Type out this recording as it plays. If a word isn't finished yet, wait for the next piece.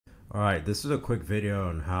All right, this is a quick video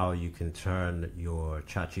on how you can turn your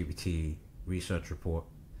ChatGPT research report,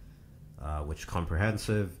 which is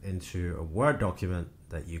comprehensive, into a Word document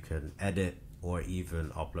that you can edit or even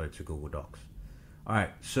upload to Google Docs. All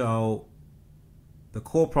right, so the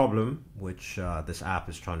core problem which this app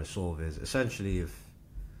is trying to solve is essentially if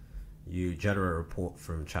you generate a report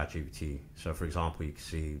from ChatGPT. So for example, you can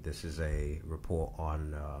see this is a report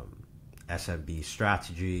on SMB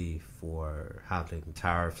strategy for handling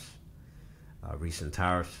tariffs. Recent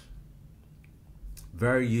tariffs.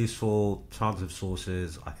 Very useful, tons of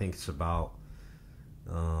sources. I think it's about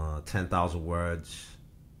 10,000 words.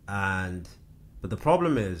 But the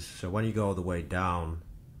problem is, so when you go all the way down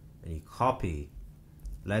and you copy,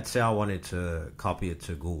 let's say I wanted to copy it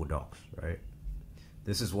to Google Docs, right?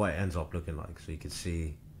 This is what it ends up looking like. So you can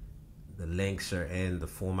see the links are in, the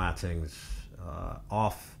formatting's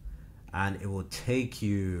off, and it will take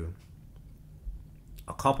you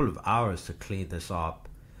a couple of hours to clean this up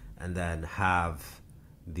and then have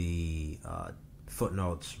the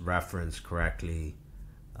footnotes referenced correctly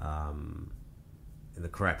in the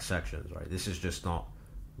correct sections, right? This is just not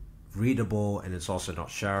readable, and it's also not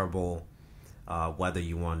shareable, whether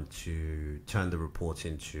you want to turn the reports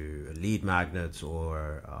into lead magnets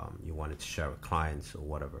or you wanted to share with clients or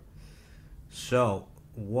whatever. So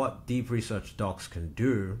what deep research docs can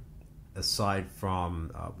do, aside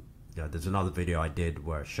from there's another video I did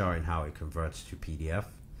where showing how it converts to PDF,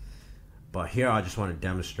 but here I just want to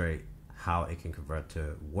demonstrate how it can convert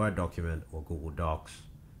to Word document or Google Docs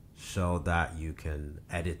so that you can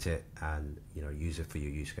edit it and use it for your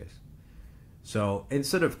use case. So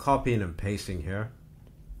instead of copying and pasting here,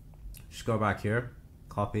 just go back here,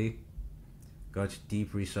 copy, go to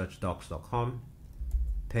deepresearchdocs.com,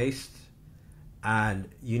 paste, and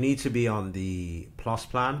you need to be on the plus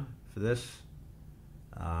plan for this.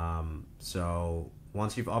 So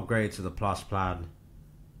once you've upgraded to the plus plan,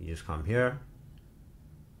 you just come here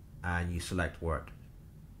and you select Word.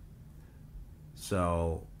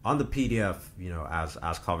 So on the PDF,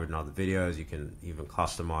 as covered in other videos, you can even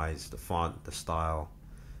customize the font, the style,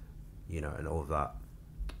 and all of that.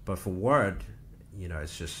 But for Word,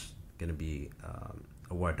 it's just going to be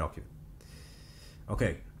a Word document.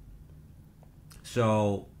 Okay.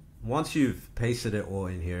 So once you've pasted it all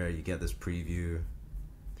in here, you get this preview.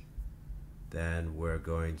 Then we're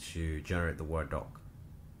going to generate the Word doc.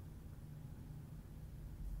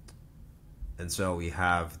 And so we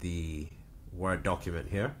have the Word document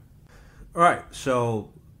here. All right,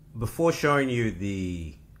 so before showing you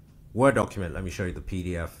the Word document, let me show you the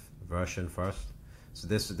PDF version first. So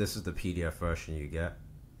this is the PDF version you get.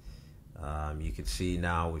 You can see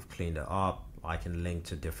now we've cleaned it up. I can link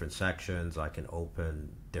to different sections. I can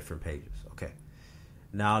open different pages. Okay,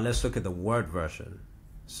 now let's look at the Word version.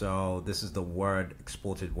 So this is the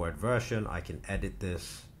exported Word version. I can edit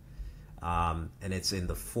this, and it's in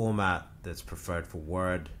the format that's preferred for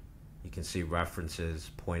Word. You can see references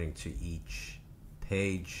pointing to each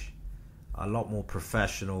page. A lot more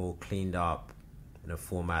professional, cleaned up, in a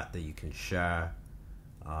format that you can share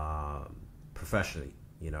professionally,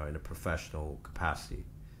 in a professional capacity.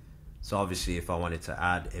 So obviously if I wanted to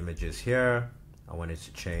add images here, I wanted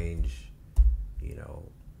to change,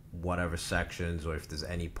 whatever sections, or if there's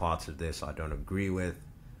any parts of this I don't agree with,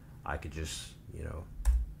 I could just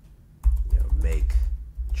make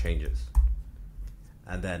changes.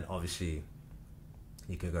 And then obviously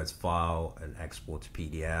you can go to file and export to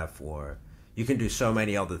PDF, or you can do so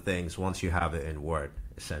many other things once you have it in Word.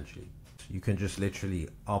 Essentially you can just literally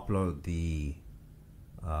upload the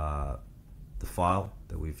file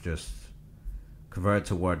that we've just converted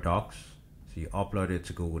to Word docs. So you upload it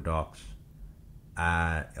to Google Docs,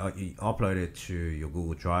 you upload it to your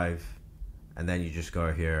Google Drive, and then you just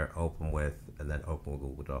go here, open with, and then open with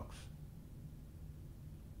Google Docs.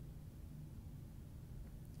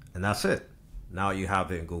 And that's it. Now you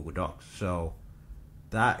have it in Google Docs. So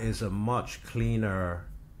that is a much cleaner,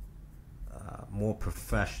 more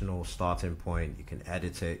professional starting point. You can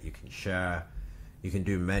edit it, you can share, you can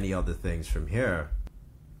do many other things from here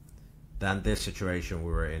than this situation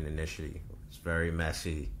we were in initially. It's very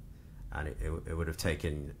messy, and it would have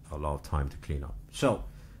taken a lot of time to clean up. So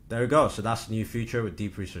there you go. So that's the new feature with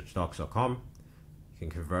deepresearchdocs.com. You can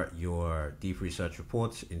convert your deep research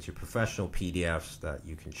reports into professional PDFs that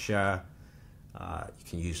you can share. You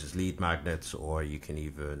can use as lead magnets, or you can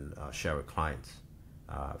even share with clients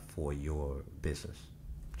for your business.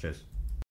 Cheers.